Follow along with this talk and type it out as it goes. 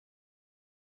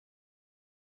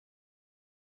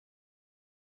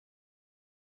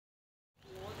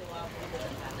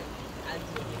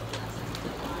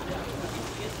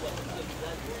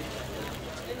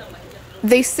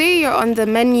They say you're on the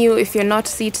menu if you're not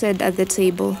seated at the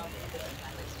table.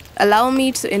 Allow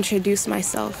me to introduce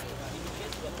myself.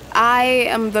 I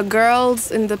am the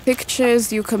girls in the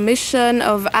pictures you commission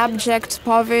of abject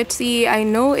poverty. I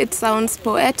know it sounds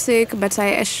poetic, but I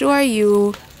assure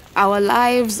you, our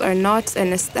lives are not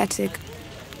an aesthetic.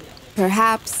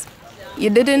 Perhaps you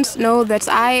didn't know that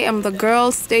I am the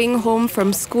girl staying home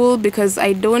from school because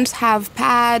I don't have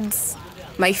pads.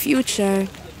 My future,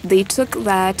 they took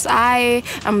that. I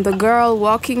am the girl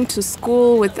walking to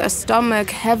school with a stomach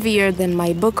heavier than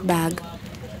my book bag.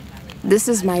 This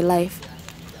is my life.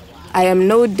 I am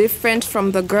no different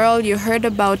from the girl you heard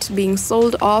about being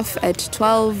sold off at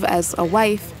 12 as a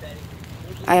wife.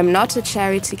 I am not a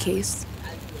charity case,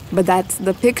 but that's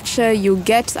the picture you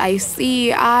get. I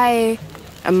see I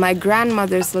am my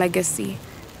grandmother's legacy.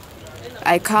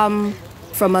 I come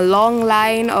from a long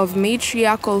line of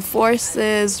matriarchal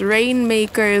forces,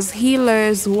 rainmakers,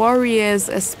 healers, warriors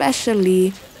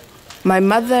especially. My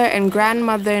mother and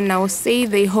grandmother now say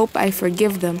they hope I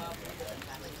forgive them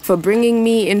for bringing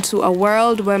me into a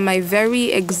world where my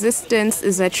very existence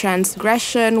is a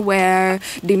transgression, where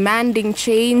demanding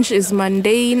change is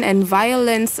mundane and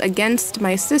violence against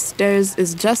my sisters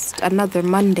is just another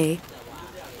Monday.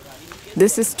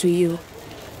 This is to you,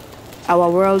 our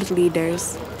world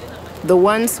leaders, the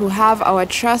ones who have our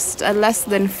trust, a less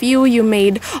than few. You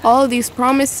made all these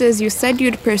promises you said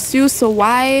you'd pursue, so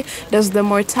why does the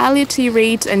mortality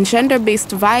rate and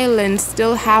gender-based violence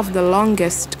still have the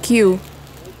longest queue?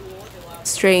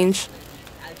 Strange.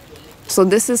 So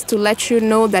this is to let you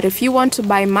know that if you want to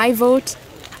buy my vote,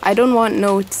 I don't want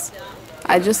notes.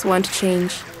 I just want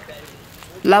change.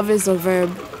 Love is a verb.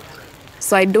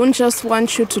 So I don't just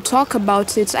want you to talk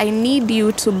about it, I need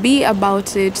you to be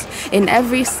about it in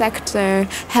every sector: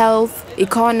 health,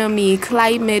 economy,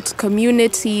 climate,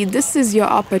 community. This is your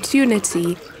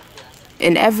opportunity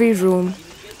in every room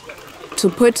to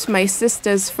put my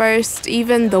sisters first,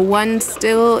 even the ones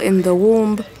still in the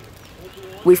womb.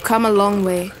 We've come a long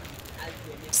way.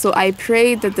 So I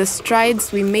pray that the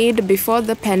strides we made before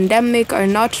the pandemic are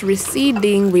not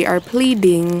receding. We are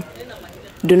pleading.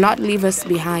 Do not leave us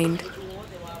behind.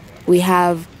 We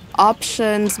have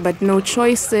options but no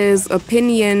choices,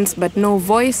 opinions but no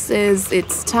voices.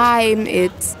 It's time,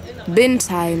 it's been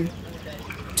time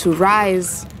to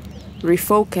rise,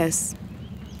 refocus,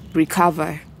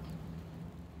 recover.